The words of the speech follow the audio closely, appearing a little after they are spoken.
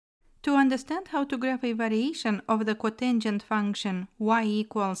To understand how to graph a variation of the cotangent function y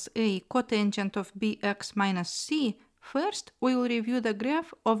equals a cotangent of bx minus c, first we will review the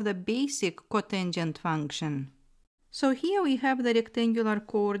graph of the basic cotangent function. So here we have the rectangular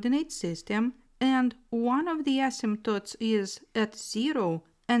coordinate system, and one of the asymptotes is at 0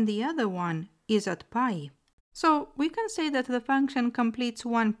 and the other one is at pi. So we can say that the function completes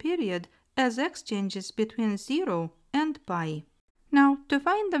one period as x changes between 0 and pi. Now, to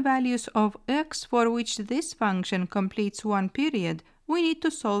find the values of x for which this function completes one period, we need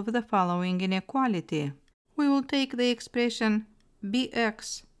to solve the following inequality. We will take the expression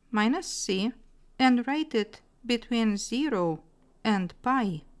bx minus c and write it between 0 and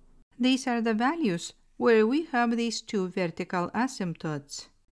pi. These are the values where we have these two vertical asymptotes.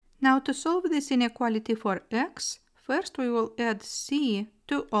 Now, to solve this inequality for x, first we will add c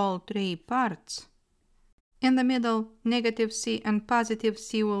to all three parts. In the middle, negative c and positive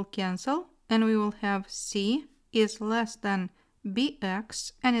c will cancel, and we will have c is less than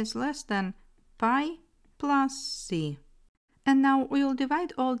bx and is less than pi plus c. And now we will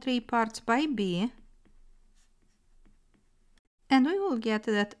divide all three parts by b, and we will get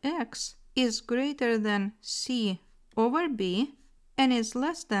that x is greater than c over b and is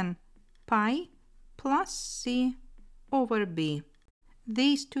less than pi plus c over b.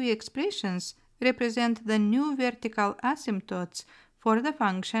 These two expressions represent the new vertical asymptotes for the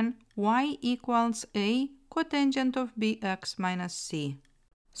function y equals a cotangent of bx minus c.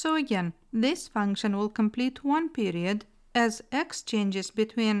 So again, this function will complete one period as x changes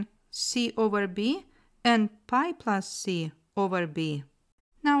between c over b and pi plus c over b.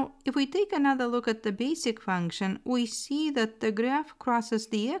 Now, if we take another look at the basic function, we see that the graph crosses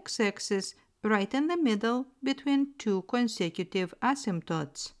the x-axis right in the middle between two consecutive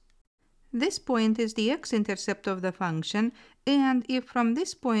asymptotes. This point is the x-intercept of the function, and if from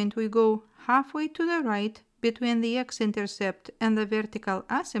this point we go halfway to the right between the x-intercept and the vertical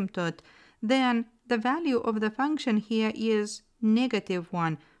asymptote, then the value of the function here is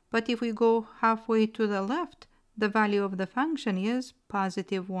 -1. But if we go halfway to the left, the value of the function is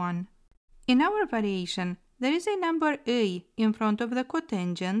 +1. In our variation, there is a number a in front of the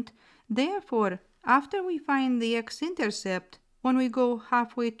cotangent. Therefore, after we find the x-intercept, when we go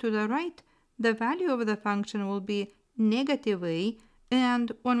halfway to the right, the value of the function will be -a,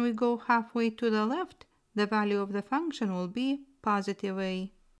 and when we go halfway to the left, the value of the function will be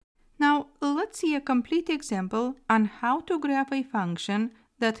 +a. Now, let's see a complete example on how to graph a function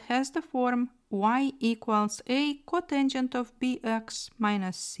that has the form y equals a cotangent of bx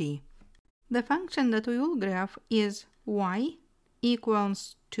minus c. The function that we will graph is y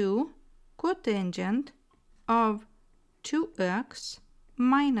equals 2 cotangent of 2x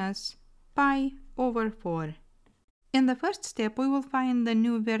minus pi over 4. In the first step, we will find the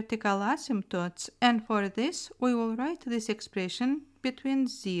new vertical asymptotes, and for this, we will write this expression between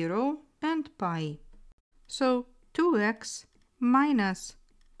 0 and pi. So 2x minus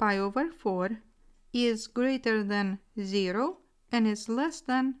pi over 4 is greater than 0 and is less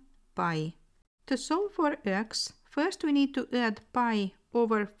than pi. To solve for x, first we need to add pi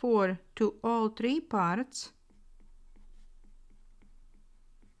over 4 to all three parts.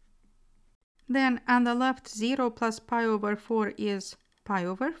 Then on the left, 0 plus pi over 4 is pi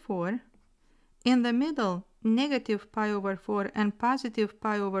over 4. In the middle, negative pi over 4 and positive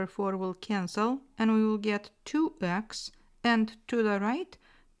pi over 4 will cancel, and we will get 2x, and to the right,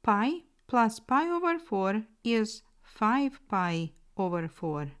 pi plus pi over 4 is 5 pi over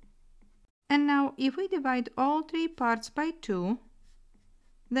 4. And now if we divide all three parts by 2,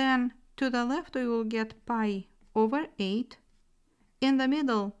 then to the left we will get pi over 8. In the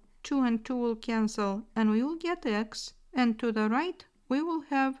middle, 2 and 2 will cancel and we will get x, and to the right we will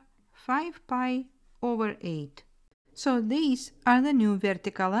have 5 pi over 8. So these are the new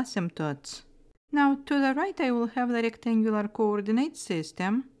vertical asymptotes. Now to the right I will have the rectangular coordinate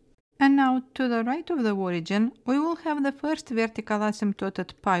system, and now to the right of the origin we will have the first vertical asymptote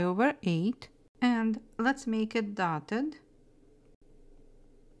at pi over 8, and let's make it dotted.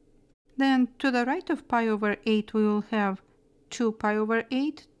 Then to the right of pi over 8 we will have 2 pi over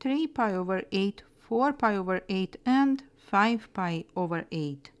 8, 3 pi over 8, 4 pi over 8, and 5 pi over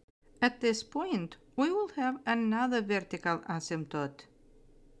 8. At this point, we will have another vertical asymptote.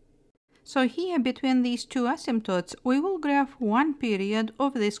 So here between these two asymptotes, we will graph one period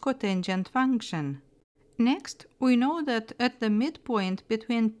of this cotangent function. Next, we know that at the midpoint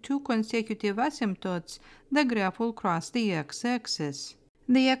between two consecutive asymptotes, the graph will cross the x-axis.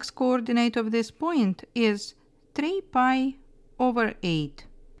 The x-coordinate of this point is 3 pi over 8.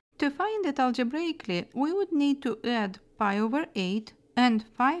 To find it algebraically, we would need to add pi over 8 and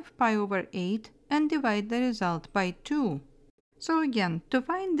 5 pi over 8 and divide the result by 2. So again, to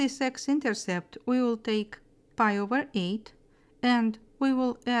find this x-intercept, we will take pi over 8 and we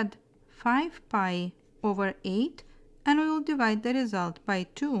will add 5 pi over 8 and we will divide the result by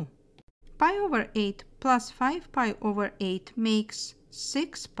 2. Pi over 8 plus 5 pi over 8 makes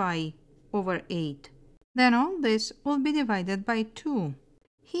 6 pi over 8. Then all this will be divided by 2.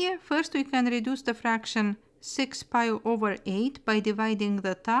 Here first we can reduce the fraction 6 pi over 8 by dividing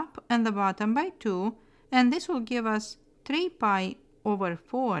the top and the bottom by 2, and this will give us 3 pi over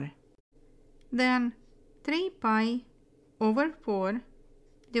 4. Then 3 pi over 4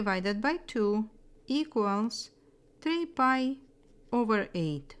 divided by 2 equals 3 pi over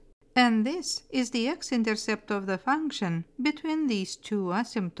 8. And this is the x-intercept of the function between these two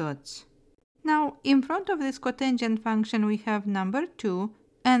asymptotes. Now, in front of this cotangent function we have number 2,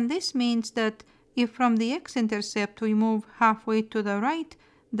 and this means that if from the x-intercept we move halfway to the right,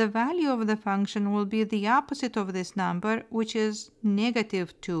 the value of the function will be the opposite of this number, which is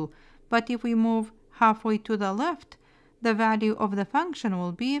negative 2. But if we move halfway to the left, the value of the function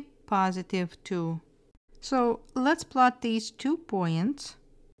will be positive 2. So let's plot these 2 points.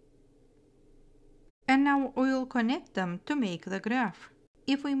 And now we will connect them to make the graph.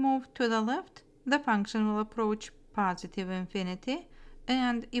 If we move to the left, the function will approach positive infinity,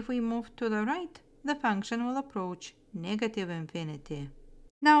 and if we move to the right, the function will approach negative infinity.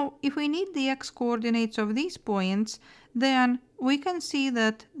 Now, if we need the x-coordinates of these points, then we can see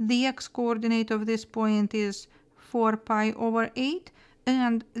that the x-coordinate of this point is 4 pi over 8,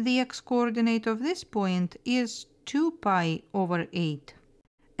 and the x-coordinate of this point is 2 pi over 8.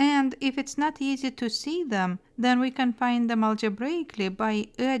 And if it's not easy to see them, then we can find them algebraically by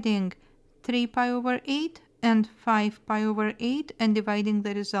adding 3 pi over 8 and 5 pi over 8 and dividing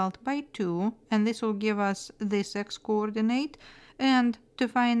the result by 2, and this will give us this x-coordinate. And to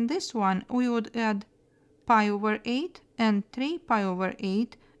find this one, we would add pi over 8 and 3 pi over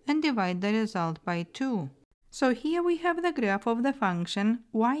 8 and divide the result by 2. So here we have the graph of the function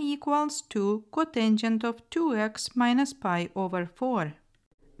y equals 2 cotangent of 2x minus pi over 4.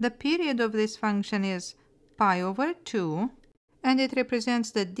 The period of this function is pi over 2, and it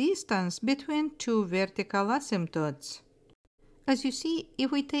represents the distance between two vertical asymptotes. As you see,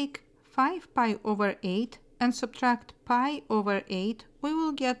 if we take 5 pi over 8 and subtract pi over 8, we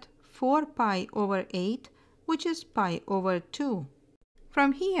will get 4 pi over 8, which is pi over 2.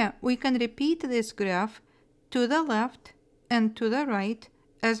 From here, we can repeat this graph to the left and to the right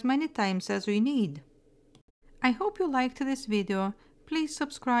as many times as we need. I hope you liked this video. Please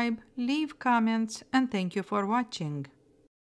subscribe, leave comments, and thank you for watching.